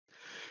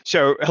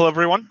So, hello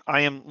everyone.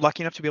 I am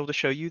lucky enough to be able to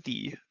show you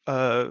the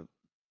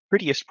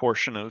prettiest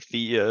portion of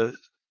the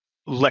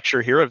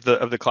lecture here of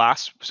the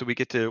class. So we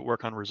get to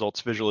work on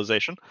results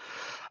visualization.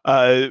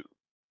 Uh,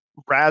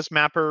 RAS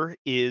Mapper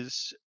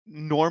is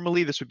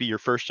normally this would be your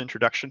first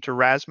introduction to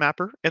RAS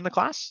Mapper in the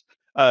class.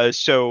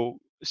 So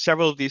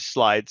several of these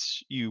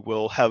slides you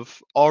will have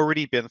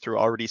already been through,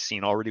 already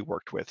seen, already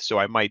worked with. So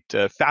I might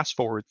fast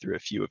forward through a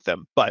few of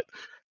them, but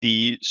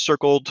the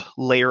circled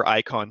layer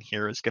icon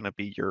here is going to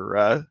be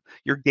your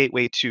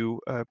gateway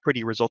to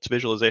pretty results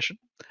visualization.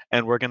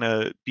 And we're going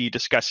to be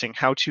discussing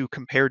how to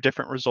compare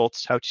different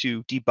results, how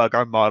to debug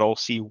our model,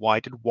 see why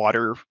did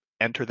water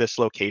enter this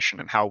location,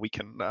 and how we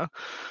can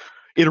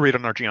iterate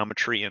on our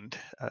geometry and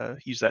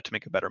use that to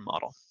make a better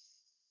model.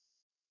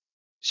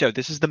 So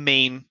this is the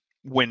main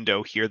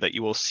window here that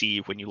you will see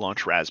when you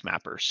launch RAS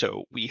Mapper.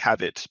 So we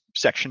have it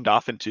sectioned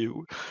off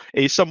into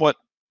a somewhat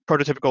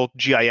prototypical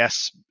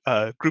GIS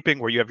grouping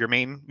where you have your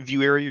main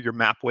view area, your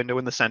map window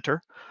in the center.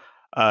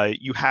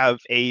 You have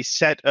a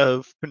set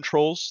of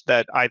controls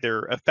that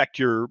either affect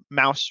your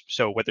mouse,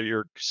 so whether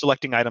you're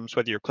selecting items,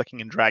 whether you're clicking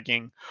and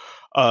dragging,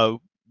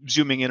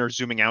 zooming in or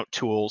zooming out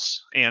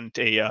tools, and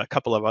a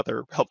couple of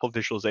other helpful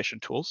visualization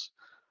tools.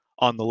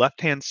 On the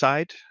left-hand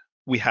side,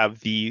 we have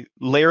the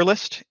layer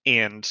list,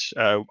 and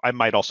I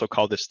might also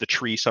call this the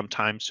tree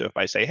sometimes. So if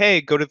I say, hey,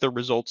 go to the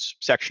results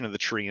section of the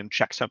tree and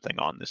check something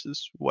on, this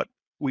is what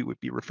we would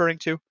be referring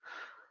to.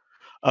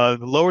 The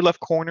lower left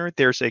corner,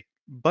 there's a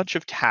bunch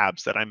of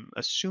tabs that I'm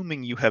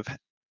assuming you have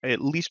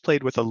at least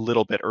played with a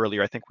little bit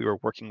earlier. I think we were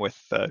working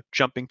with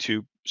jumping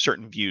to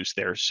certain views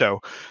there.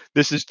 So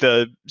this is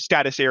the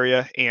status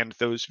area, and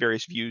those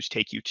various views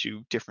take you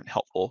to different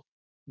helpful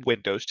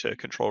windows to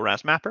control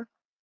RAS Mapper.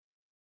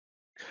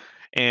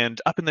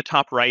 And up in the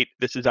top right,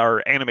 this is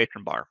our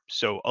animation bar.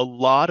 So a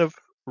lot of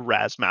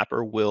RAS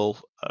Mapper will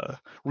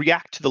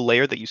react to the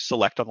layer that you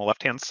select on the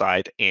left-hand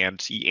side,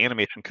 and the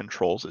animation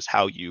controls is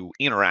how you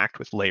interact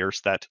with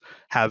layers that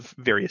have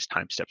various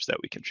time steps that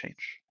we can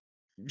change.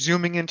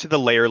 Zooming into the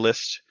layer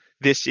list,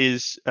 this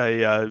is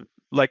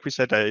like we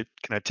said, a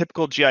kind of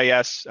typical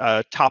GIS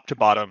top to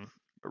bottom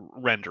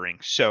rendering.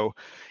 So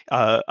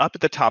up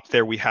at the top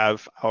there, we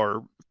have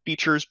our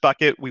features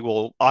bucket. We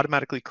will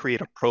automatically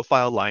create a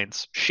profile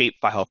lines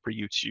shapefile for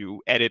you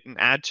to edit and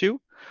add to.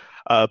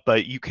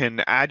 But you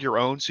can add your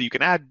own, so you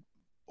can add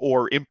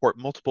or import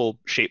multiple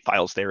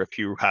shapefiles there if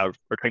you are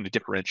trying to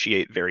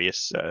differentiate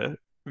various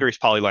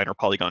polyline or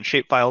polygon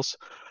shapefiles.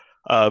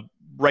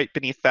 Right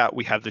beneath that,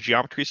 we have the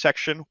geometry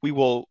section. We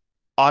will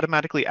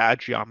automatically add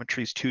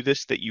geometries to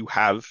this that you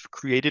have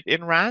created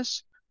in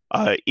RAS.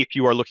 If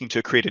you are looking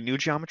to create a new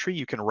geometry,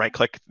 you can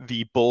right-click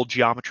the bold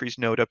geometries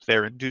node up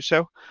there and do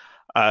so.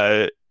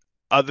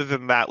 Other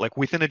than that, like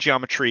within a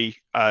geometry,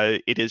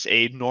 it is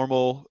a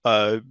normal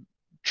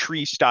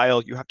tree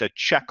style. You have to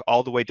check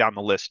all the way down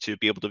the list to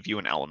be able to view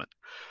an element.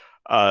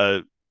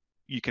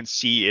 You can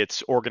see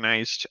it's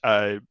organized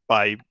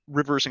by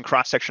rivers and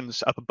cross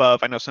sections up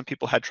above. I know some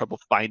people had trouble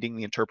finding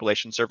the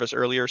interpolation surface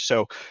earlier.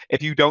 So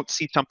if you don't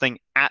see something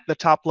at the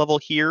top level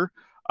here,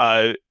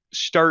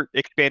 start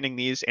expanding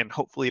these, and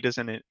hopefully it is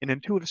in an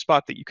intuitive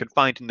spot that you can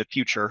find in the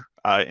future,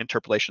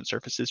 interpolation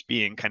surfaces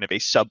being kind of a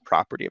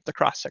sub-property of the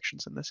cross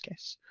sections in this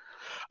case.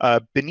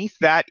 Beneath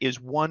that is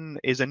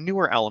a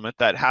newer element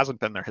that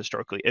hasn't been there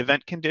historically,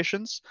 event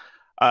conditions.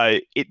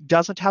 It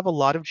doesn't have a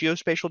lot of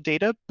geospatial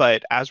data,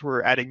 but as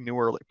we're adding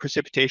newer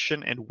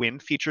precipitation and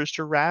wind features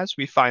to RAS,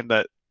 we found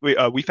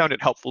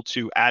it helpful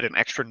to add an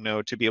extra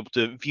node to be able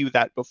to view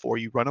that before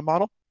you run a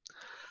model.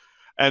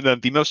 And then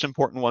the most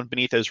important one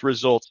beneath is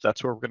results.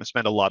 That's where we're going to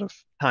spend a lot of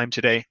time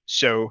today.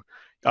 So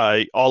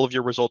all of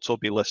your results will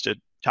be listed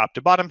top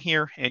to bottom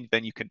here, and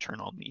then you can turn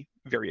on the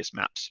various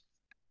maps.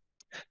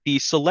 The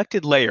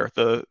selected layer,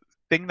 the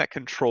thing that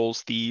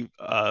controls the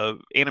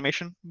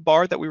animation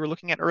bar that we were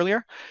looking at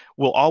earlier,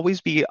 will always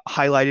be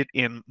highlighted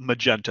in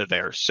magenta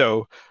there.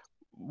 So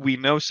we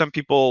know some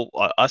people,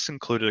 us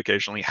included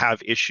occasionally,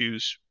 have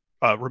issues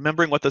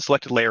remembering what the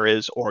selected layer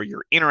is, or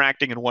you're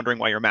interacting and wondering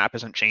why your map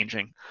isn't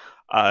changing.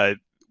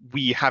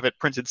 We have it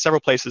printed several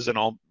places, and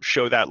I'll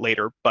show that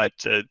later, but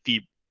the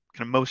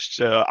kind of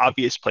most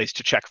obvious place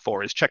to check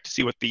for is check to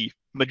see what the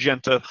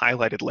magenta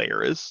highlighted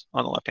layer is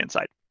on the left-hand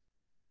side.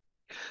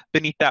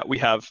 Beneath that, we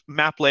have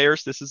map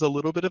layers. This is a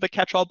little bit of a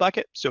catch-all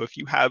bucket. So if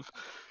you have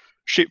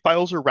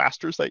shapefiles or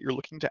rasters that you're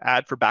looking to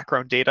add for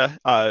background data,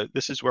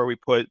 this is where we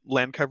put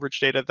land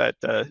coverage data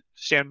that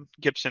Stan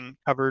Gibson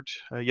covered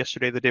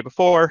yesterday, the day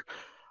before.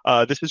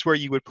 This is where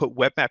you would put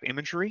web map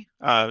imagery.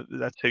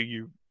 That's how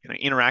you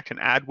interact and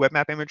add web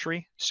map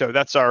imagery. So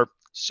that's our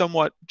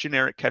somewhat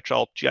generic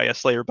catch-all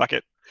GIS layer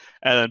bucket.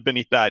 And then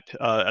beneath that,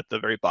 at the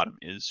very bottom,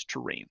 is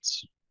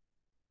terrains.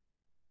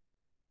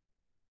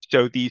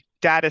 So the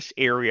status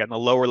area in the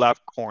lower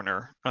left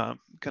corner, I'm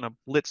going to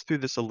blitz through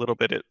this a little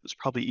bit. It's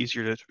probably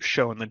easier to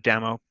show in the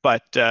demo,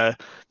 but the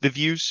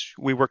views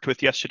we worked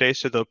with yesterday,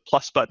 so the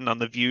plus button on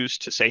the views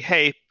to say,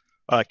 hey,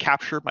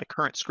 capture my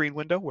current screen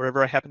window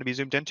wherever I happen to be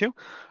zoomed into.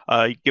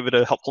 You give it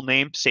a helpful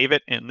name, save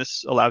it, and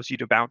this allows you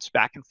to bounce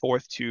back and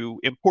forth to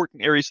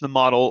important areas of the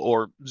model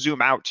or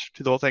zoom out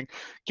to the whole thing.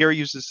 Gary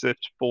uses this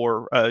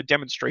for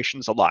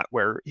demonstrations a lot,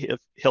 where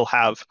he'll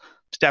have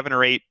 7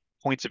 or 8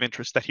 points of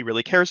interest that he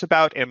really cares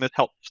about, and this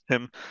helps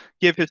him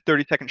give his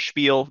 30-second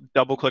spiel,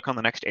 double click on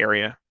the next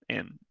area,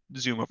 and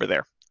zoom over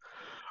there.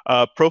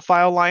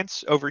 Profile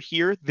lines over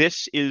here,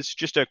 this is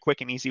just a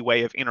quick and easy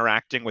way of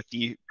interacting with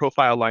the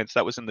profile lines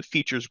that was in the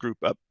features group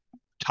up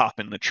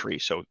top in the tree,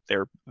 so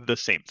they're the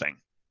same thing.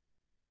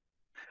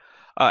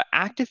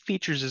 Active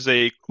features is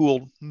a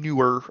cool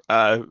newer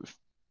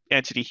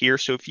entity here.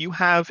 So if you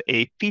have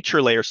a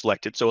feature layer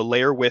selected, so a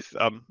layer with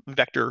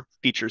vector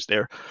features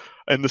there,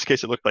 in this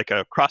case, it looked like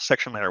a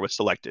cross-section layer was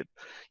selected.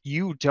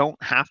 You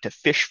don't have to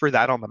fish for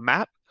that on the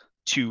map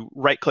to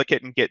right-click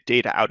it and get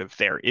data out of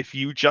there. If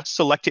you just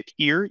select it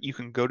here, you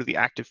can go to the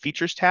Active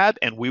Features tab,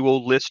 and we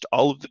will list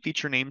all of the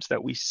feature names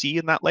that we see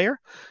in that layer.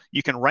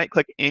 You can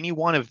right-click any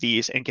one of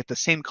these and get the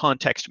same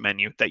context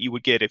menu that you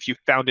would get if you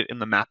found it in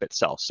the map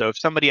itself. So if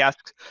somebody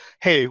asks,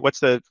 hey,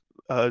 what's the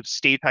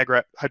state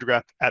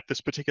hydrograph at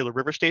this particular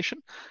river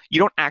station, you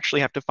don't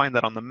actually have to find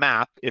that on the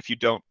map if you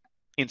don't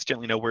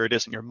instantly know where it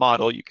is in your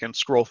model. You can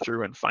scroll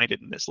through and find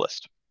it in this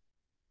list.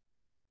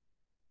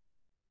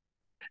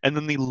 And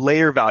then the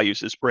layer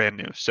values is brand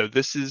new. So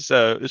this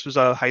was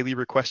a highly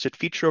requested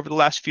feature over the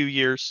last few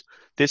years.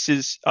 This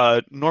is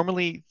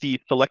normally the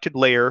selected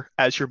layer,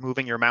 as you're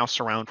moving your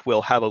mouse around,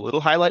 will have a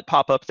little highlight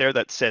pop up there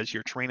that says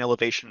your terrain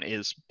elevation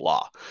is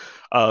blah.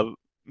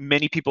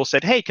 Many people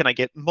said, hey, can I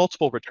get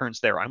multiple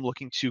returns there? I'm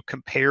looking to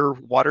compare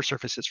water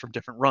surfaces from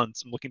different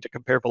runs. I'm looking to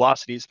compare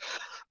velocities.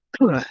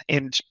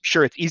 And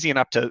sure, it's easy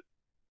enough to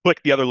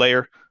click the other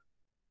layer,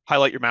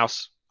 highlight your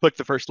mouse, click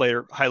the first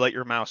layer, highlight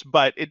your mouse,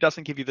 but it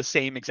doesn't give you the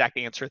same exact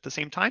answer at the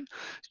same time.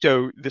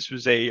 So this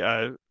was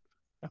a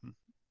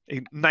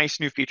nice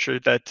new feature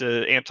that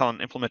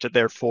Anton implemented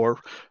there for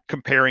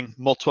comparing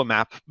multiple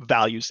map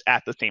values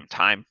at the same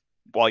time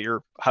while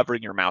you're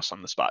hovering your mouse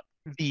on the spot.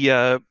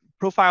 The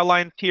profile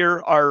lines here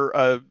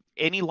are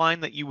any line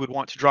that you would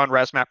want to draw in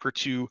RAS Mapper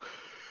to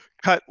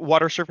cut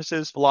water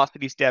surfaces,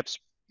 velocities, depths,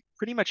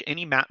 pretty much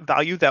any map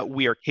value that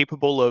we are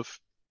capable of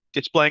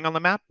displaying on the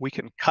map, we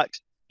can cut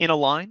in a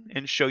line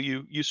and show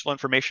you useful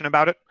information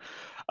about it.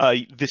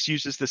 This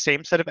uses the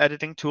same set of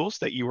editing tools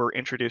that you were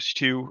introduced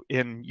to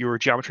in your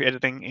geometry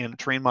editing and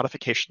terrain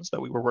modifications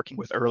that we were working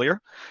with earlier.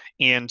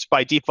 And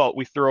by default,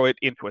 we throw it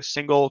into a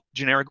single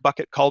generic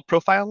bucket called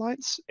profile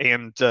lines,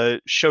 and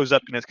shows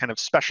up in a kind of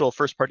special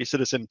first-party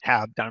citizen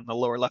tab down in the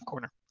lower left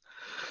corner.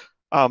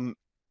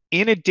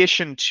 In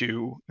addition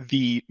to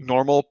the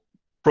normal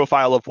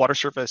profile of water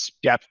surface,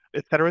 depth,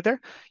 etc.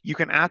 there, you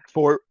can ask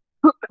for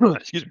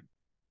excuse me,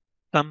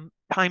 some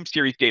time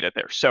series data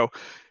there. So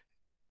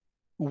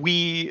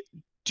we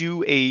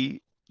do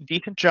a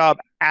decent job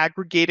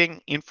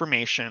aggregating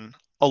information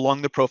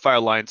along the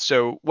profile line.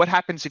 So what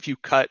happens if you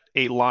cut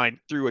a line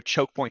through a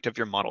choke point of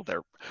your model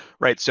there,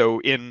 right? So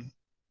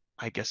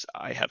I guess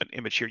I have an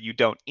image here. You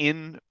don't.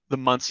 In the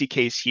Muncie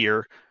case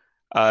here,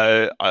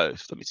 let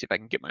me see if I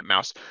can get my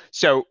mouse.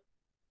 So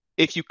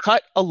if you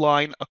cut a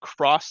line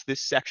across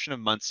this section of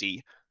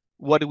Muncie,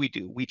 what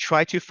do? We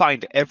try to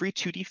find every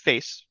 2D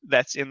face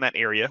that's in that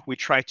area. We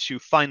try to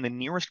find the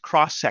nearest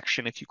cross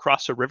section if you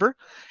cross a river,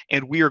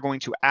 and we are going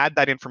to add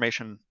that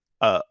information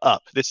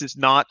up. This is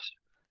not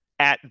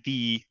at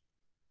the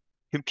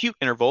compute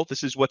interval.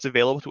 This is what's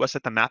available to us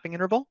at the mapping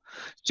interval.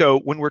 So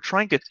when we're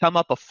trying to sum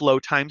up a flow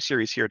time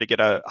series here to get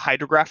a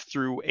hydrograph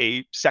through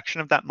a section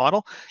of that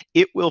model,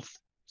 it will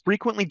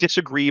frequently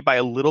disagree by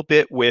a little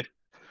bit with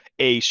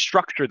a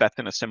structure that's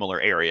in a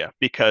similar area,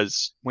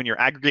 because when you're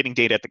aggregating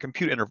data at the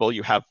compute interval,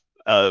 you have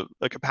a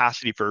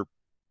capacity to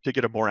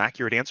get a more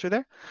accurate answer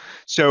there.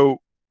 So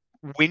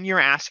when you're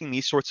asking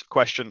these sorts of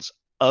questions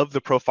of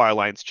the profile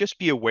lines, just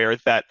be aware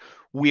that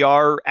we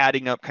are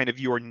adding up kind of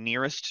your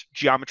nearest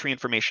geometry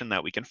information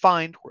that we can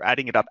find. We're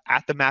adding it up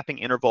at the mapping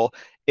interval.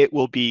 It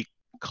will be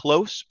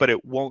close, but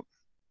it won't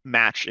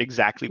match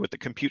exactly what the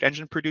compute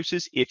engine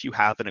produces if you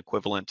have an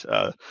equivalent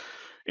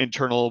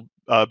internal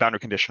boundary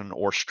condition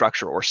or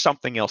structure or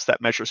something else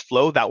that measures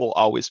flow. That will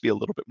always be a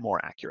little bit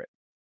more accurate.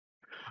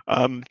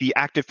 The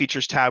active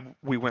features tab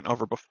we went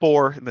over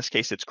before. In this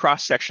case, it's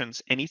cross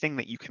sections. Anything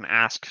that you can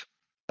ask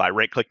by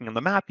right-clicking on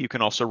the map, you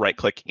can also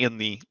right-click in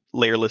the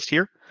layer list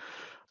here.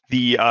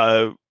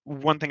 The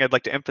one thing I'd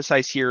like to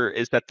emphasize here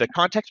is that the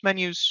context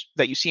menus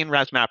that you see in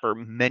RAS Mapper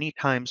many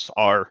times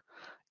are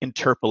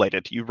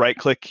interpolated. You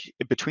right-click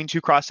between two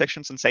cross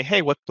sections and say,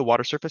 hey, what's the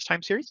water surface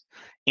time series?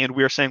 And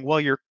we're saying, well,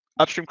 your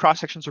upstream cross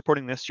section is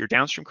reporting this, your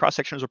downstream cross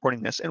section is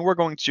reporting this, and we're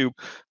going to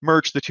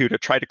merge the two to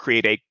try to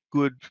create a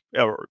good,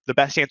 or the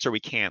best answer we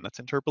can that's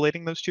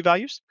interpolating those two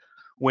values.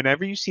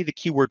 Whenever you see the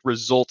keyword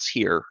results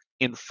here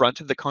in front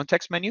of the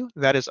context menu,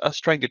 that is us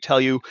trying to tell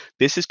you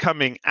this is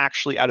coming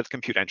actually out of the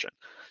compute engine.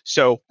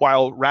 So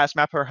while RAS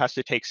Mapper has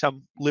to take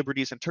some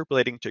liberties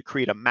interpolating to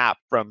create a map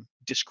from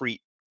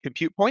discrete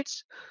compute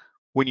points,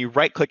 when you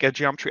right-click a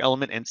geometry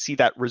element and see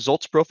that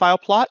results profile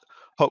plot,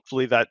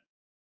 hopefully that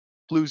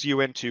clues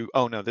you into,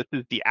 oh no, this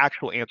is the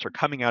actual answer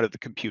coming out of the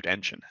compute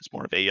engine. It's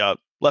more of a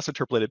less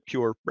interpolated,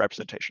 pure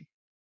representation.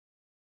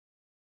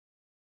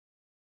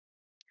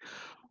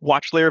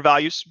 Watch layer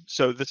values.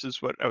 So this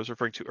is what I was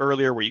referring to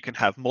earlier, where you can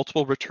have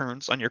multiple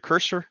returns on your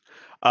cursor.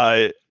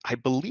 I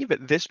believe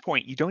at this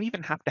point, you don't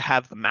even have to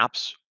have the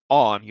maps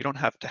on. You don't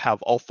have to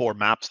have all 4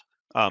 maps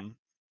on.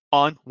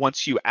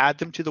 Once you add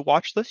them to the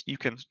watch list, you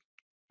can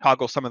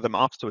toggle some of them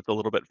off so it's a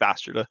little bit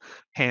faster to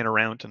pan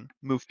around and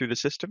move through the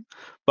system.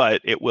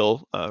 But it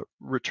will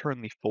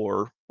return the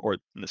 4, or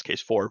in this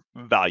case, 4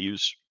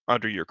 values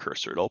under your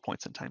cursor at all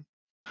points in time.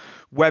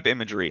 Web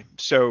imagery.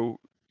 So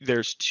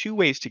there's 2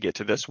 ways to get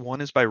to this.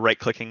 One is by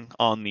right-clicking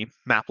on the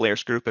map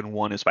layers group, and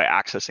one is by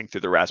accessing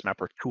through the RAS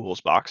Mapper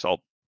tools box.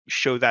 I'll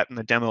show that in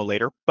the demo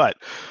later, but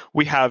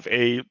we have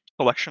a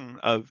selection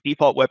of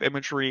default web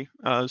imagery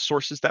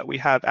sources that we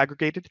have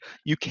aggregated.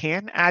 You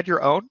can add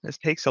your own. This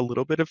takes a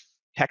little bit of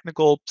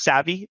technical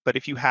savvy, but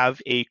if you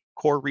have a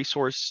core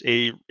resource,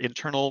 a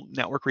internal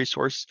network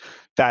resource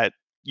that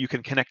you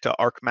can connect to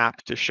ArcMap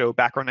to show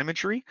background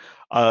imagery,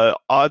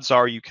 odds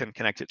are you can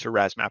connect it to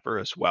RAS Mapper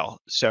as well.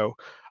 So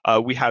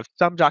we have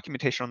some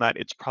documentation on that.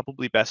 It's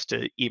probably best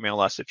to email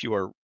us if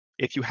you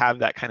have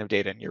that kind of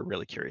data and you're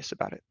really curious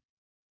about it.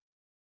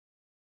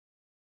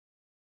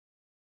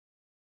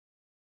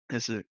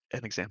 This is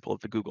an example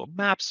of the Google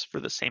Maps for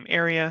the same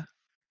area.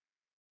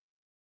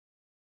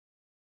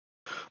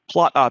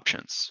 Plot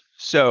options.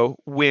 So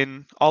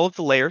when all of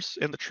the layers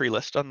in the tree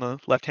list on the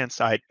left-hand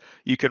side,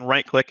 you can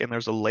right-click and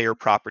there's a layer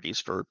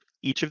properties for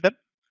each of them.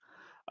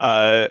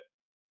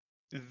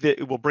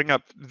 It will bring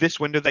up this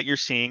window that you're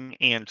seeing,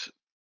 and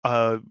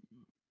uh,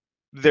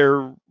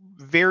 they're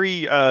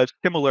very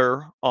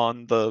similar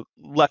on the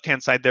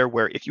left-hand side there,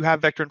 where if you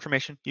have vector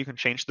information, you can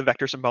change the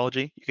vector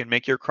symbology. You can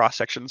make your cross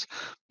sections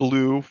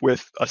blue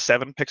with a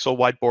 7-pixel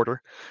wide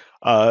border.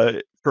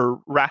 For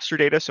raster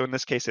data, so in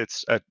this case,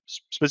 it's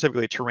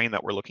specifically terrain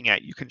that we're looking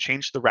at, you can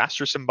change the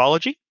raster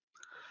symbology.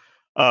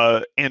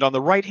 And on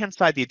the right-hand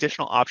side, the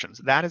additional options,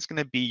 that is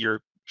going to be your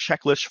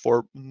checklist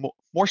for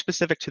more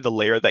specific to the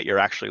layer that you're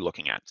actually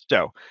looking at.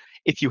 So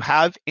if you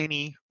have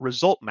any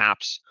result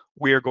maps,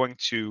 we are going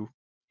to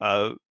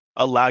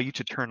allow you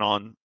to turn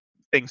on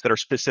things that are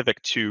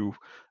specific to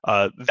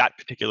that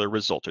particular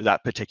result or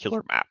that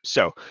particular map.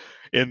 So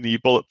in the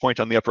bullet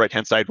point on the upper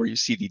right-hand side where you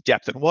see the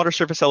depth and water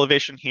surface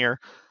elevation here,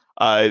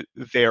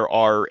 there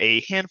are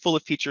a handful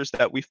of features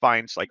that we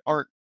find like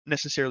aren't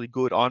necessarily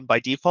good on by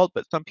default,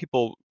 but some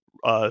people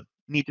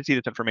need to see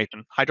this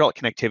information. Hydraulic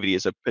connectivity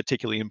is a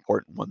particularly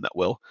important one that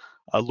we'll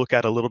look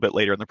at a little bit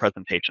later in the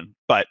presentation.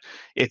 But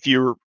if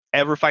you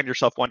ever find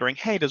yourself wondering,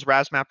 hey, does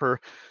RAS Mapper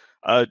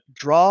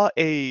draw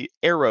a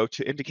arrow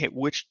to indicate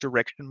which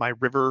direction my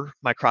river,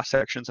 my cross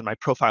sections, and my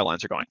profile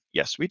lines are going?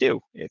 Yes, we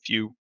do. If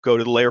you go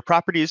to the layer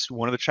properties,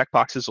 one of the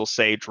checkboxes will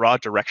say draw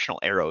directional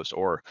arrows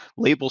or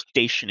label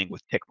stationing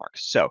with tick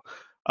marks. So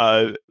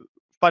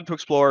fun to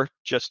explore.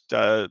 Just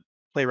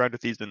play around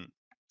with these and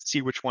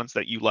see which ones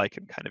that you like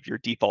and kind of your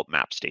default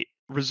map state.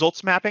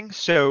 Results mapping.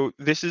 So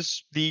this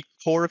is the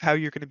core of how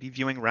you're going to be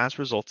viewing RAS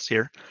results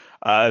here.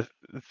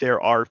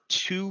 There are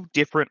 2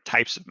 different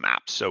types of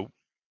maps. So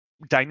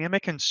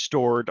dynamic and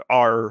stored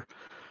are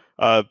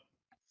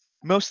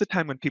most of the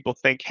time when people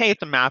think, hey,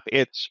 it's a map,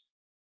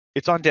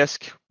 it's on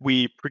disk,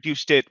 we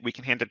produced it, we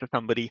can hand it to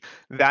somebody.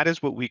 That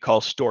is what we call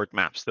stored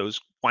maps.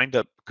 Those wind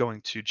up going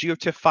to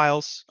GeoTIFF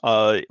files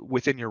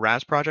within your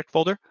RAS project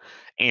folder,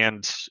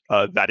 and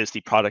that is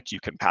the product you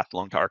can pass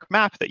along to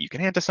ArcMap that you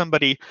can hand to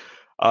somebody.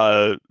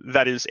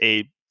 That is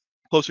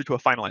closer to a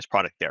finalized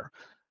product there.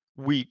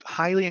 We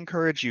highly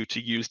encourage you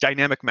to use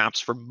dynamic maps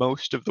for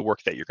most of the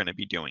work that you're going to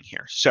be doing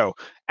here. So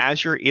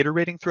as you're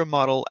iterating through a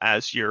model,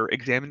 as you're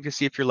examining to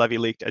see if your levee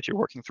leaked, as you're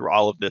working through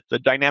all of this, the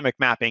dynamic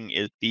mapping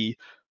is the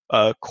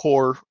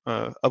core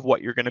of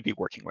what you're going to be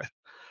working with.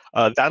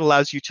 That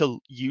allows you to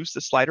use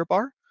the slider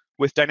bar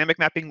with dynamic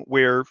mapping,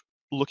 where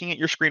looking at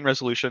your screen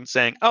resolution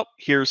saying, oh,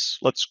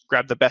 let's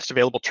grab the best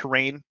available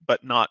terrain,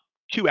 but not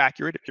too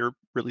accurate if you're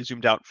really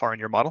zoomed out far in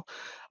your model.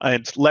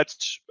 And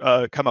let's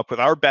come up with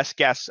our best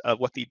guess of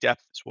what the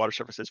depths, water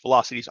surfaces,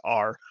 velocities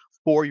are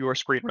for your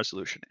screen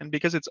resolution. And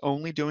because it's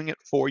only doing it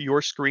for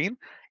your screen,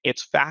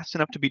 it's fast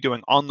enough to be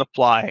doing on the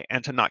fly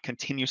and to not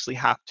continuously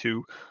have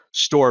to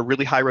store a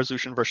really high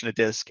resolution version of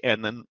disk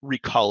and then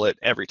recall it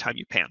every time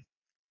you pan.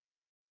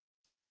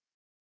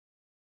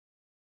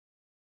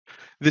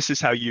 This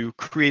is how you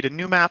create a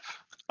new map.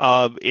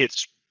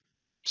 It's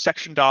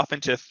sectioned off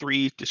into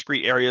 3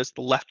 discrete areas.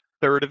 The left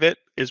third of it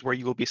is where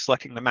you will be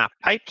selecting the map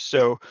type.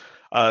 So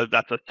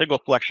that's a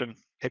single selection,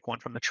 pick one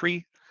from the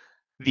tree.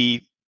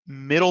 The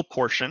middle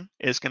portion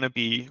is going to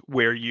be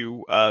where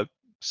you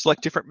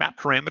select different map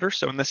parameters.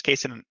 So in this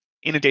case, in an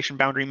inundation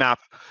boundary map,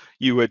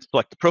 you would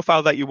select the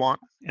profile that you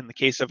want. In the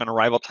case of an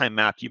arrival time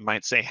map, you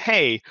might say,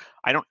 hey,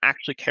 I don't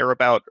actually care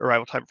about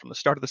arrival time from the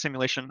start of the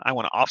simulation. I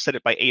want to offset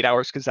it by 8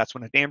 hours because that's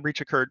when a dam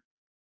breach occurred.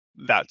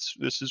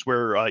 This is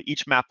where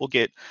each map will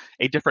get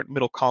a different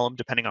middle column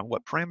depending on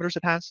what parameters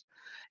it has.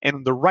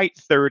 And the right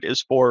third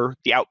is for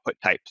the output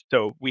type.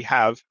 So we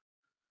have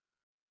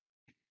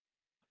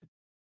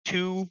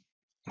two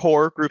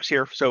core groups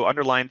here. So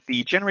underline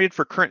the generated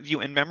for current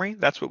view in memory.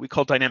 That's what we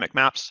call dynamic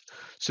maps.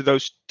 So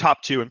those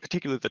top two, and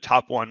particularly the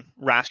top one,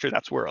 raster,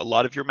 that's where a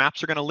lot of your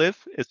maps are going to live,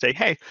 is say,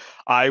 hey,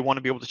 I want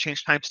to be able to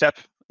change time step.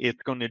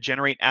 It's going to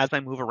generate as I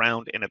move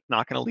around, and it's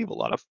not going to leave a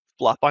lot of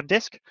fluff on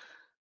disk.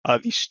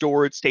 The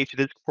stored state to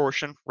disk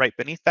portion right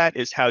beneath that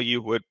is how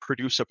you would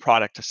produce a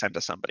product to send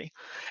to somebody.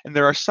 And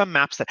there are some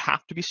maps that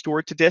have to be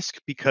stored to disk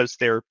because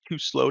they're too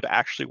slow to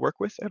actually work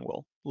with, and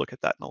we'll look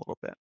at that in a little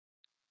bit.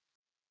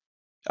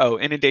 Oh,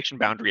 inundation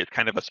boundary is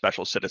kind of a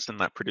special citizen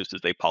that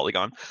produces a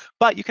polygon,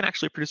 but you can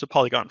actually produce a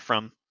polygon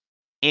from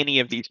any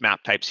of these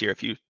map types here.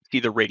 If you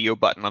see the radio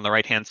button on the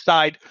right-hand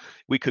side,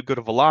 we could go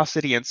to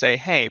velocity and say,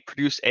 hey,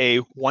 produce a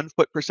 1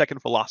 foot per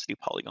second velocity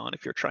polygon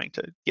if you're trying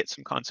to get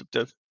some concept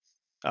of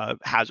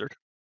hazard.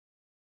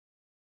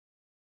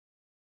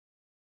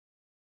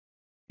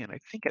 And I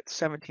think at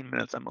 17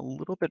 minutes, I'm a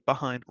little bit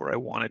behind where I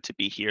wanted to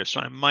be here. So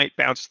I might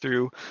bounce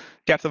through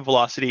depth and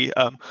velocity.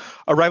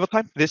 Arrival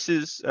time, this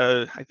is,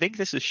 I think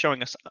this is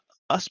showing us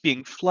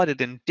being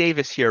flooded in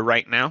Davis here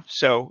right now.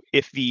 So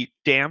if the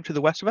dam to the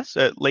west of us,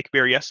 Lake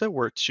Berryessa,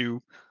 were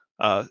to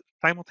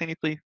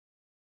simultaneously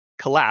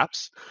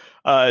collapse,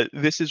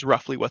 this is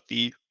roughly what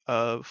the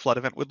flood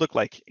event would look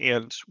like.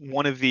 And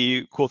one of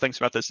the cool things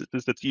about this is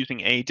it's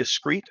using a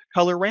discrete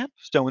color ramp.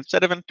 So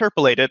instead of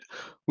interpolated,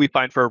 we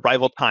find for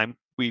arrival time,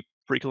 we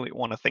frequently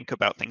want to think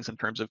about things in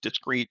terms of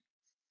discrete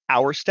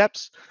hour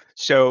steps.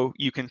 So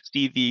you can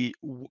see the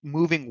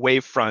moving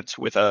wave front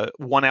with a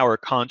 1 hour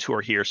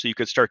contour here. So you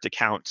could start to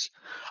count,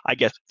 I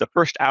guess the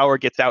first hour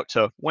gets out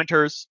to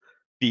Winters,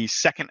 the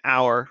second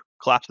hour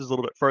collapses a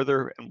little bit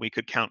further, and we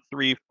could count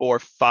 3, 4,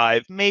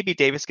 5, maybe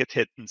Davis gets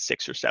hit in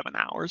 6 or 7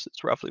 hours.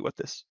 It's roughly what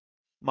this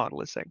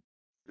model is saying.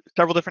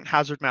 Several different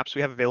hazard maps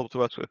we have available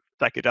to us with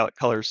psychedelic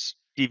colors,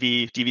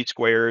 DV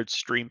squared,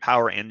 stream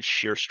power, and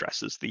shear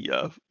stress is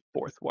the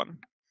fourth one.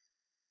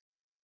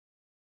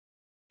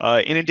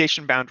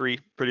 Inundation boundary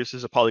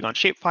produces a polygon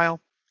shapefile.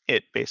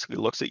 It basically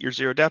looks at your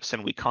zero depths,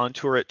 and we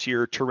contour it to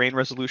your terrain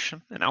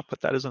resolution and output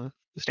that as a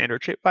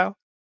standard shapefile.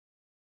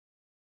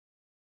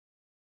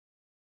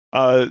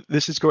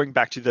 This is going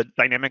back to the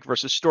dynamic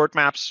versus stored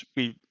maps.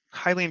 We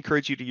highly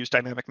encourage you to use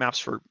dynamic maps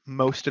for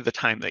most of the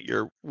time that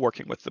you're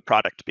working with the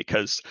product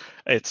because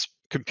it's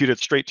computed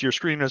straight to your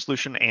screen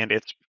resolution and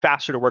it's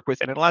faster to work with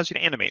and it allows you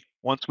to animate.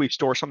 Once we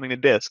store something to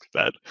disk,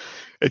 that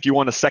if you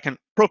want a second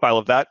profile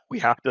of that, we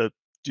have to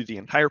do the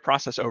entire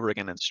process over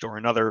again and store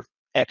another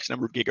X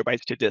number of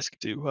gigabytes to disk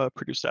to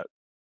produce that.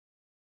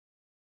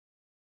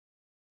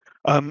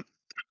 Um,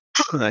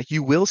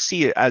 you will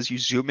see as you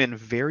zoom in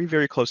very,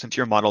 very close into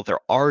your model, there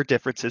are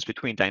differences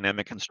between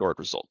dynamic and stored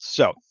results.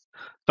 So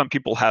some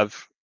people have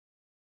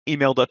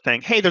emailed us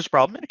saying, hey, there's a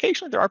problem. And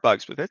occasionally there are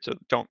bugs with it. So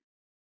don't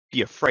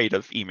be afraid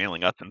of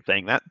emailing us and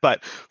saying that.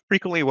 But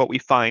frequently what we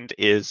find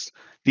is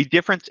the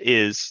difference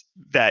is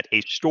that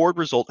a stored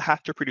result has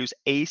to produce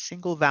a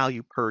single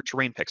value per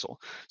terrain pixel.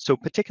 So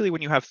particularly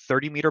when you have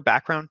 30-meter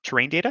background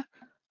terrain data,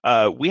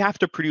 we have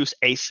to produce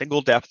a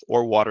single depth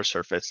or water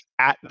surface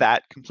at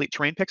that complete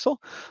terrain pixel.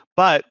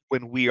 But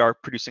when we are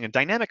producing a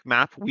dynamic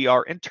map, we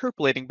are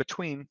interpolating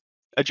between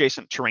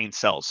adjacent terrain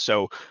cells.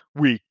 So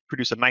we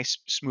produce a nice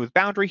smooth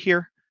boundary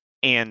here,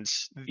 and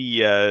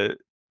the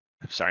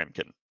sorry, I'm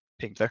getting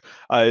pinged there.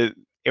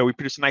 We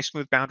produce a nice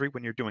smooth boundary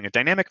when you're doing a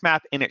dynamic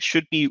map, and it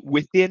should be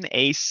within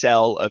a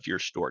cell of your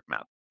stored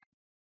map.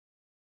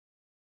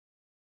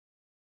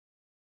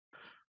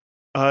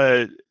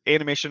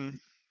 Animation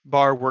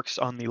bar works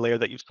on the layer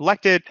that you've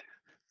selected.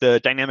 The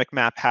dynamic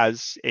map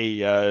has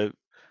in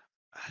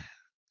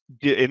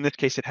this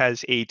case, it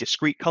has a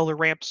discrete color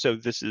ramp. So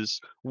this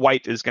is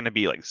white is going to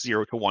be like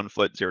 0 to 1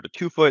 foot, 0 to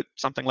 2 foot,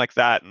 something like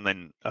that, and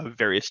then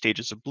various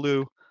stages of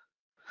blue.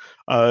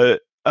 What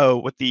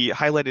the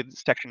highlighted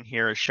section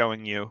here is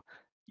showing you,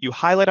 you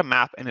highlight a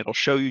map and it'll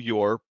show you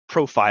your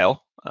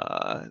profile.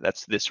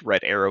 That's this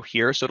red arrow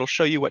here. So it'll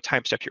show you what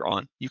time step you're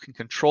on. You can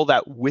control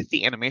that with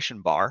the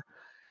animation bar.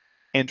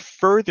 And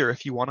further,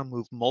 if you want to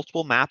move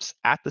multiple maps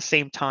at the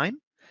same time,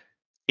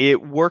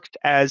 it worked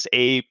as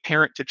a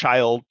parent to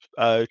child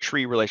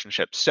tree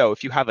relationship. So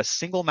if you have a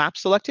single map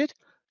selected,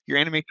 your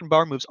animation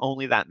bar moves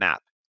only that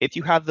map. If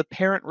you have the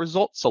parent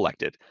result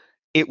selected,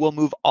 it will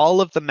move all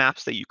of the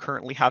maps that you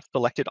currently have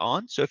selected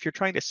on. So if you're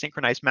trying to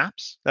synchronize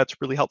maps, that's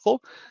really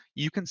helpful.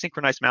 You can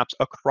synchronize maps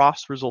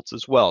across results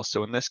as well.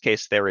 So in this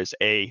case, there is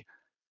a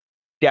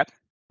depth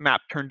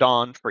map turned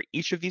on for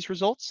each of these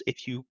results.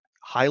 If you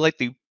highlight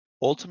the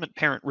ultimate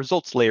parent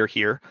results layer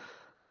here,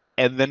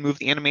 and then move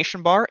the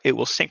animation bar, it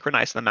will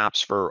synchronize the maps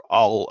for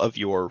all of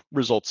your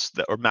results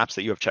or maps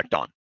that you have checked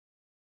on.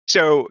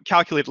 So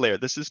calculated layer,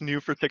 this is new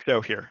for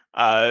 6.0 here.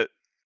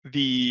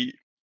 The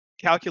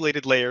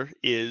calculated layer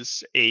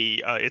is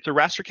it's a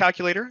raster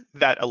calculator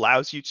that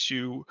allows you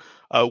to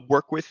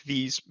work with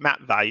these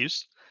map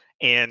values,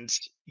 and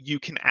you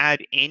can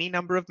add any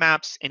number of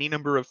maps, any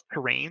number of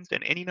terrains,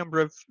 and any number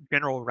of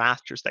general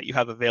rasters that you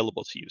have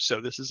available to you.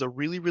 So this is a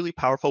really, really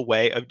powerful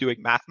way of doing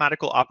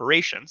mathematical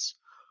operations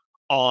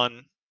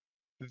on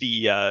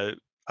the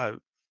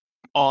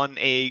on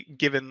a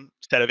given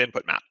set of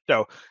input maps.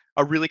 So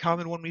a really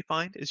common one we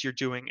find is you're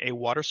doing a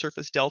water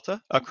surface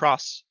delta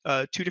across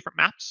two different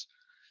maps.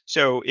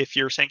 So if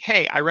you're saying,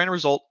 hey, I ran a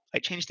result, I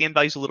changed the n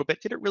values a little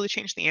bit, did it really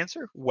change the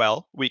answer?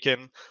 Well, we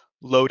can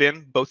load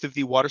in both of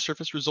the water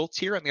surface results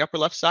here on the upper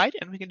left side,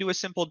 and we can do a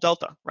simple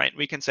delta, right?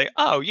 We can say,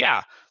 oh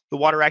yeah, the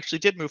water actually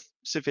did move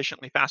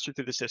sufficiently faster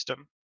through the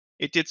system.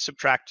 It did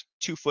subtract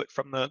 2 foot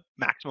from the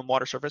maximum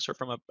water surface or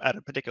at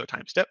a particular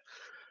time step.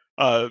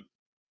 Uh,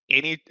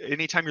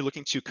 anytime you're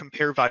looking to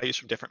compare values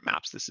from different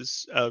maps, this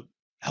is a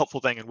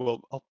helpful thing, and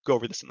I'll go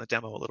over this in the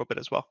demo a little bit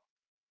as well.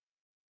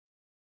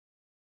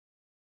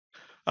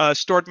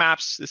 Stored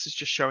maps, this is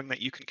just showing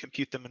that you can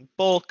compute them in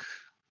bulk.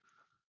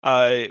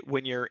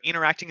 When you're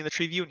interacting in the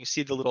tree view and you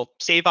see the little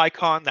save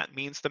icon, that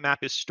means the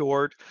map is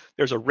stored.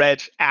 There's a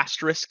red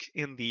asterisk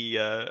in the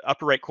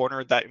upper right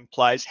corner that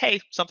implies, hey,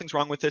 something's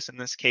wrong with this. In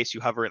this case,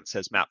 you hover and it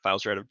says map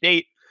files are out of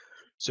date.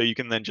 So you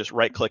can then just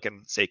right click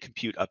and say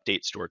compute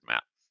update stored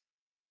map.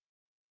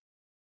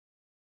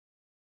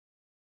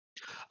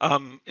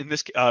 In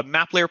this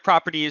map layer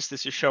properties,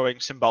 this is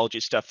showing symbology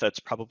stuff that's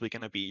probably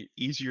going to be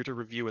easier to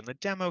review in the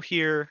demo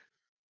here.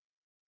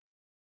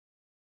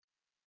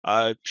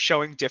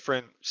 Showing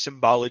different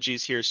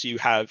symbologies here. So you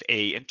have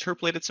a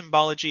interpolated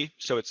symbology.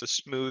 So it's a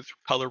smooth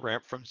color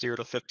ramp from 0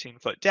 to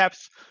 15-foot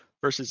depth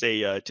versus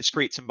a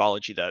discrete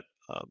symbology that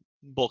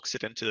bulks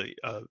it into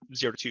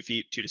 0 to 2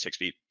 feet, 2 to 6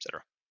 feet,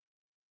 etc.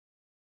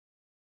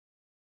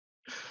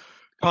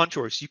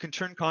 Contours. You can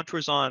turn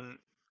contours on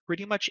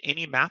pretty much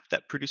any map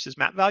that produces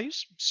map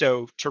values.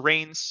 So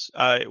terrains,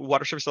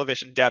 water surface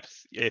elevation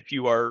depth, if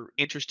you are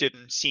interested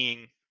in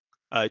seeing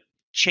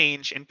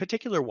change in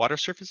particular water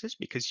surfaces,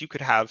 because you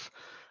could have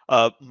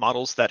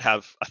models that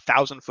have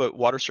 1,000-foot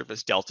water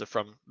surface delta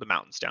from the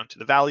mountains down to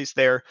the valleys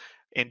there.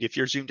 And if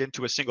you're zoomed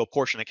into a single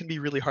portion, it can be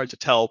really hard to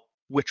tell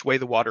which way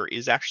the water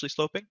is actually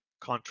sloping.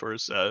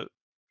 Contours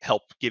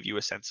help give you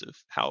a sense of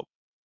how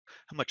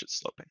much it's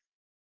sloping.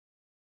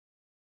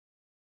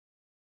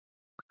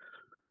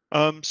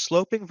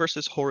 Sloping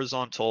versus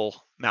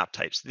horizontal map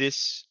types.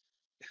 This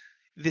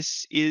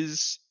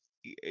is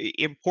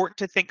important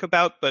to think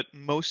about, but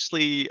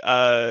mostly,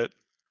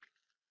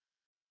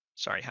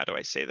 sorry, how do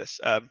I say this?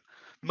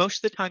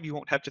 Most of the time you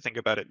won't have to think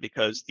about it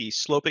because the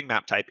sloping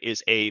map type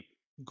is a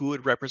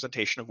good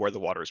representation of where the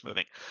water is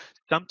moving.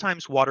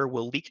 Sometimes water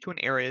will leak to an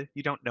area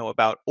you don't know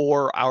about,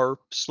 or our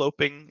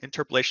sloping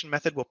interpolation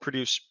method will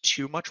produce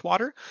too much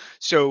water.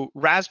 So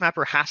RAS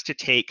Mapper has to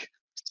take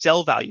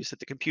cell values that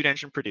the compute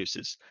engine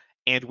produces,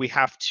 and we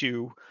have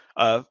to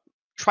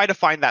try to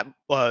find that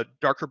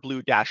darker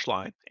blue dash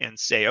line and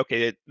say,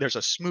 okay, there's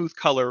a smooth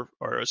color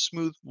or a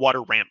smooth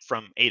water ramp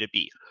from A to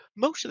B.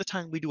 Most of the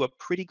time we do a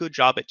pretty good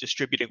job at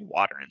distributing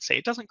water and say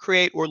it doesn't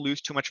create or lose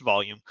too much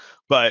volume,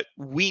 but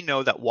we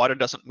know that water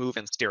doesn't move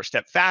in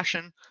stair-step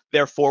fashion.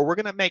 Therefore, we're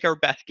going to make our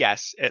best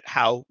guess at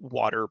how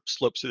water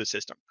slopes through the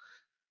system.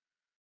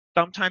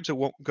 Sometimes it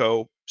won't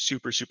go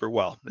super, super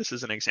well. This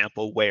is an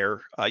example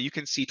where you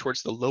can see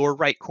towards the lower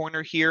right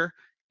corner here,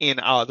 in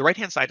the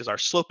right-hand side is our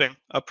sloping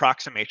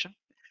approximation,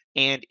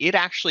 and it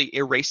actually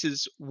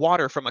erases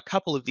water from a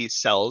couple of these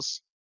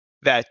cells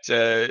that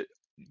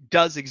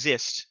does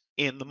exist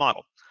in the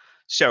model.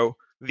 So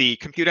the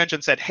compute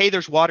engine said, hey,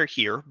 there's water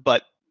here,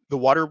 but the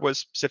water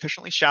was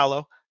sufficiently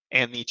shallow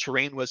and the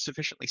terrain was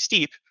sufficiently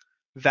steep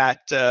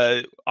that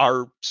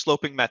our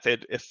sloping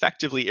method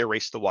effectively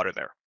erased the water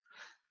there.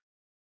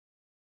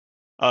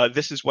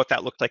 This is what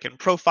that looked like in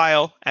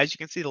profile. As you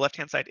can see, the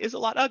left-hand side is a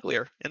lot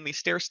uglier, and the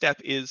stair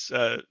step is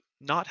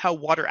not how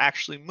water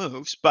actually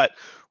moves, but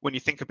when you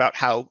think about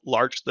how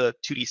large the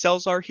 2D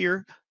cells are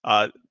here,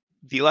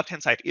 the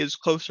left-hand side is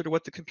closer to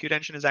what the compute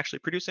engine is actually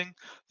producing.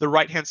 The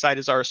right-hand side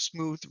is our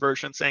smooth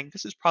version saying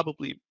this is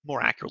probably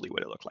more accurately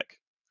what it looked like.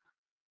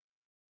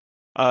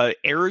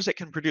 Errors it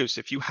can produce.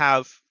 If you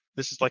have,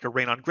 this is like a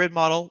rain on grid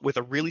model with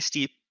a really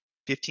steep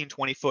 15,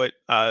 20-foot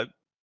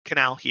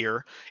canal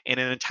here and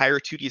an entire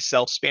 2D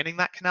cell spanning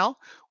that canal,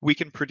 we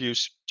can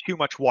produce too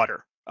much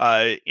water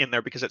in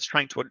there because it's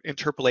trying to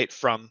interpolate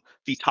from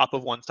the top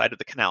of one side of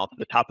the canal to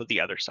the top of the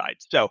other side.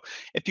 So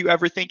if you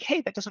ever think,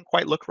 hey, that doesn't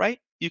quite look right,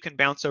 you can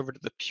bounce over to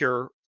the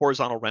pure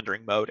horizontal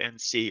rendering mode and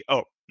see,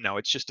 oh, no,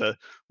 it's just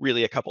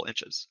really a couple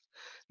inches.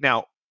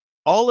 Now,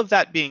 all of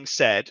that being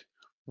said,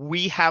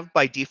 we have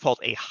by default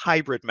a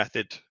hybrid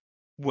method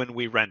when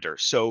we render.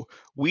 So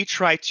we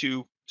try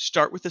to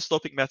start with the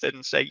sloping method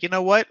and say, you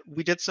know what,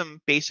 we did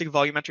some basic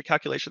volumetric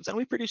calculations and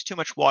we produced too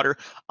much water.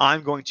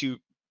 I'm going to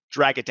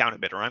drag it down a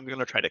bit, or I'm going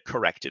to try to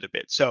correct it a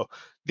bit. So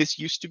this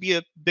used to be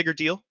a bigger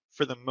deal.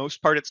 For the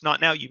most part, it's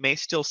not now. You may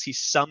still see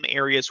some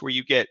areas where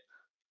you get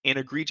an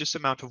egregious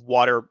amount of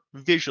water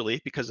visually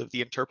because of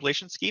the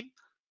interpolation scheme.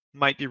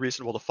 Might be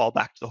reasonable to fall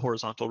back to the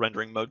horizontal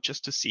rendering mode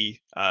just to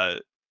see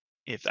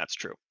if that's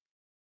true.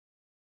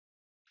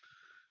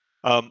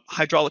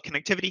 Hydraulic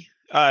connectivity.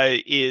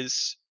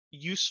 is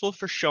useful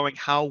for showing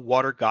how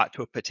water got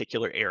to a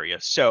particular area.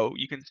 So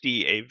you can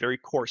see a very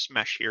coarse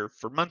mesh here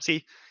for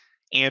Muncie,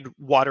 and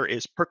water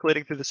is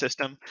percolating through the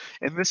system.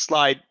 In this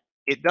slide,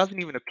 it doesn't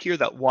even appear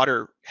that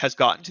water has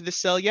gotten to the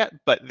cell yet,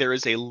 but there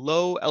is a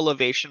low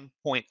elevation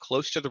point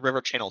close to the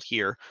river channel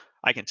here.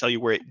 I can tell you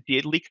where it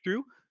did leak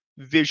through.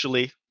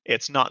 Visually,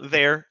 it's not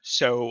there.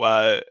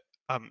 So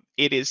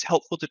it is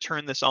helpful to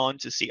turn this on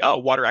to see, oh,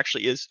 water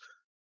actually is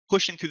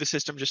pushing through the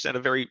system just at a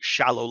very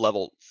shallow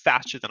level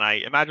faster than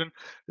I imagined.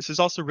 This is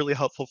also really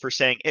helpful for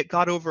saying it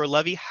got over a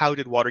levee. How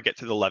did water get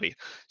to the levee?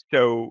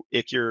 So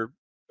if you're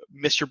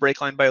missed your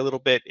break line by a little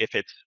bit, if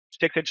it's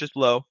 6 inches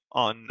below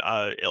on,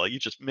 you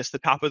just missed the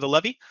top of the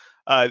levee,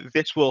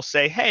 this will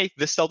say, hey,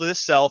 this cell to this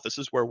cell, this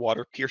is where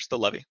water pierced the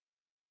levee.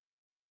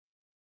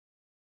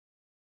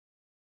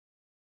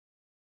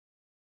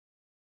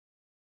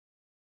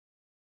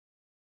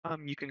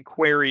 You can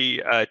query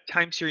a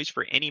time series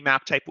for any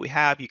map type we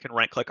have. You can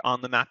right click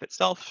on the map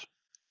itself,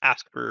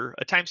 ask for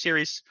a time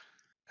series.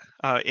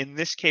 In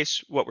this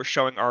case, what we're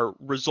showing are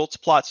results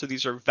plots. So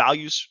these are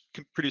values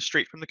produced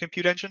straight from the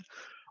compute engine.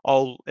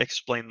 I'll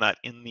explain that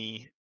in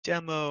the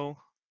demo.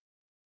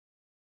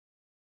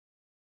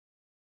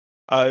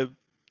 Uh,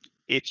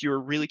 if you're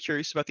really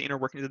curious about the inner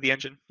workings of the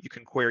engine, you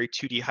can query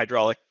 2D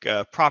hydraulic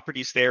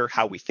properties there.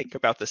 How we think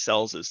about the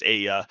cells is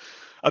a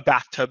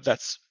bathtub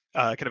that's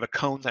kind of a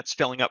cone that's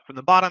filling up from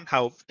the bottom.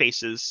 How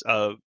faces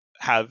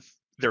have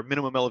their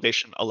minimum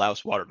elevation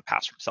allows water to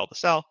pass from cell to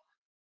cell.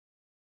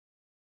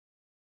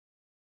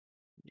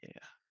 Yeah.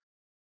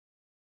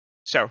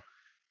 So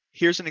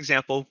here's an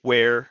example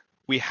where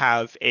we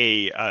have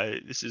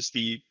this is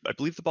I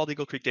believe the Bald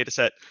Eagle Creek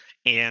dataset,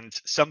 and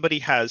somebody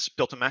has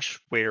built a mesh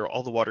where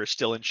all the water is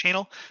still in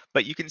channel,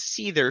 but you can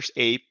see there's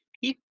a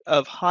peak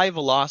of high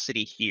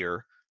velocity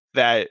here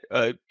that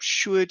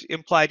should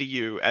imply to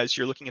you as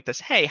you're looking at this,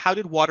 hey, how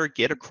did water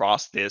get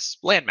across this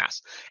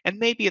landmass? And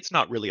maybe it's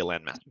not really a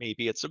landmass.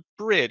 Maybe it's a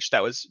bridge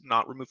that was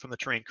not removed from the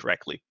terrain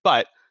correctly.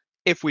 But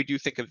if we do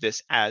think of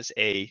this as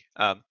a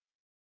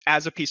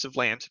piece of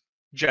land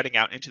jutting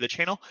out into the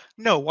channel,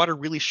 no, water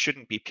really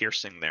shouldn't be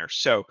piercing there.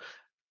 So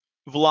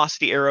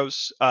velocity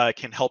arrows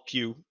can help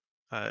you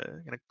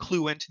kind of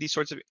clue into these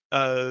sorts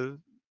of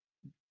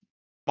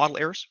model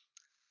errors.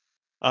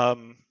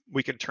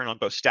 We can turn on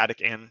both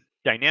static and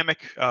dynamic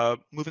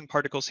moving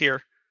particles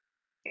here.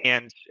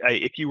 And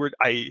if you were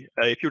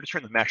to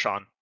turn the mesh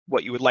on,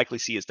 what you would likely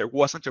see is there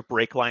wasn't a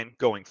break line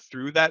going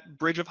through that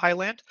bridge of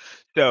highland.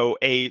 So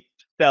a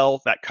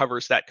cell that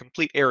covers that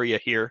complete area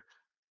here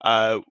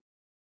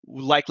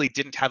likely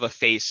didn't have a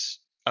face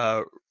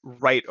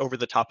right over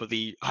the top of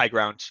the high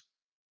ground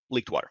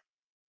leaked water.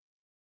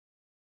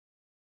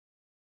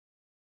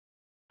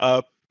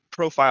 Uh,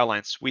 Profile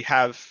lines. We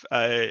have,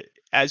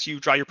 as you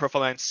draw your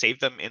profile lines, save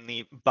them in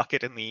the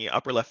bucket in the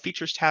upper left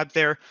features tab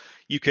there.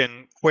 You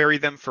can query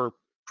them for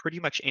pretty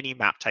much any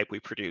map type we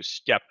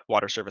produce, depth,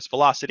 water surface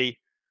velocity.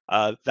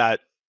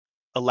 That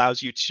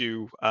allows you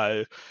to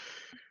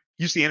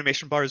use the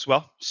animation bar as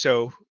well.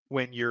 So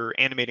when you're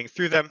animating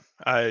through them,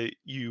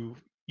 you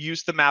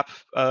use the map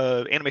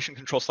animation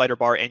control slider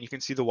bar, and you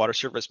can see the water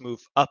surface move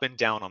up and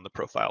down on the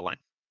profile line.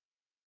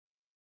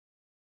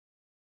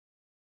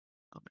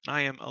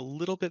 I am a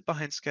little bit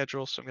behind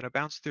schedule, so I'm going to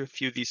bounce through a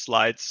few of these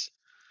slides.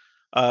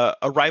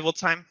 Arrival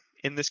time,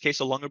 in this case,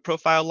 along a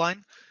profile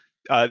line.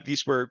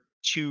 These were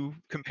two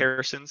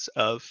comparisons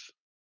of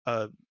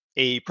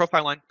a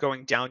profile line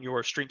going down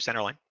your stream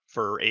center line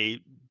for a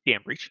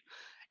dam breach.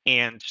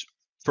 And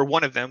for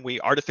one of them,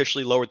 we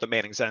artificially lowered the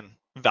Mannings-N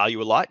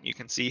value a lot. You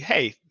can see,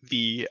 hey,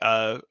 the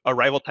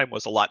arrival time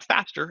was a lot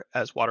faster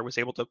as water was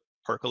able to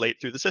percolate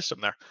through the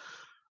system there.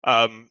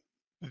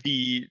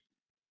 The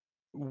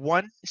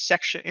one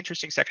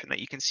interesting section that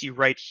you can see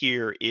right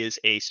here is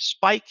a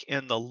spike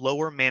in the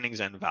lower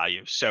Mannings-N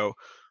value. So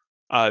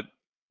uh,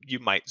 you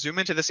might zoom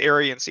into this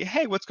area and see,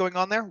 hey, what's going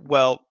on there?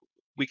 Well,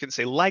 we can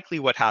say likely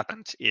what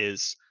happened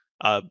is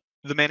the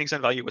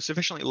Mannings-N value was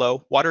sufficiently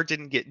low. Water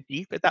didn't get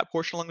deep at that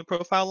portion along the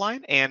profile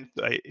line, and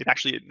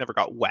it never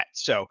got wet.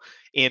 So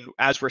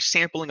as we're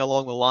sampling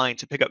along the line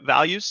to pick up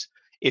values,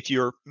 if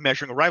you're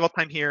measuring arrival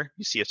time here,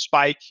 you see a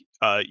spike,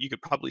 you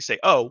could probably say,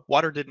 oh,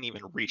 water didn't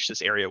even reach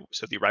this area,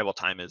 so the arrival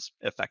time is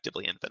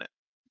effectively infinite.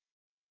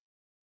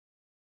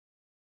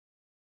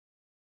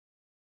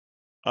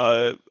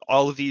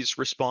 All of these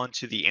respond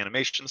to the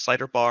animation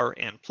slider bar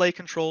and play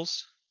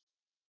controls.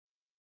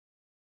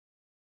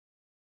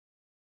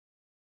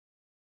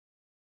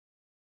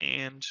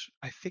 And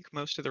I think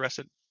most of the rest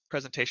of the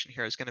presentation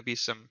here is going to be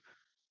some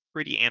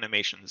pretty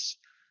animations.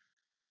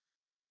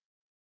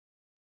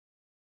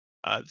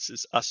 This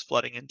is us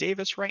flooding in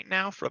Davis right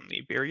now from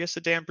the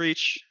Berryessa Dam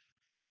breach.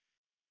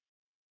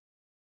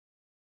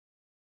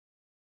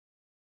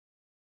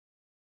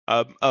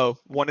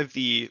 One of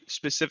the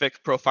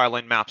specific profile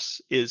line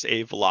maps is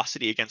a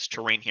velocity against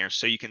terrain here.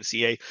 So you can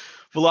see a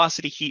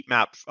velocity heat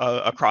map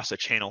across a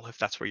channel if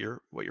that's what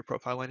your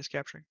profile line is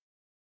capturing.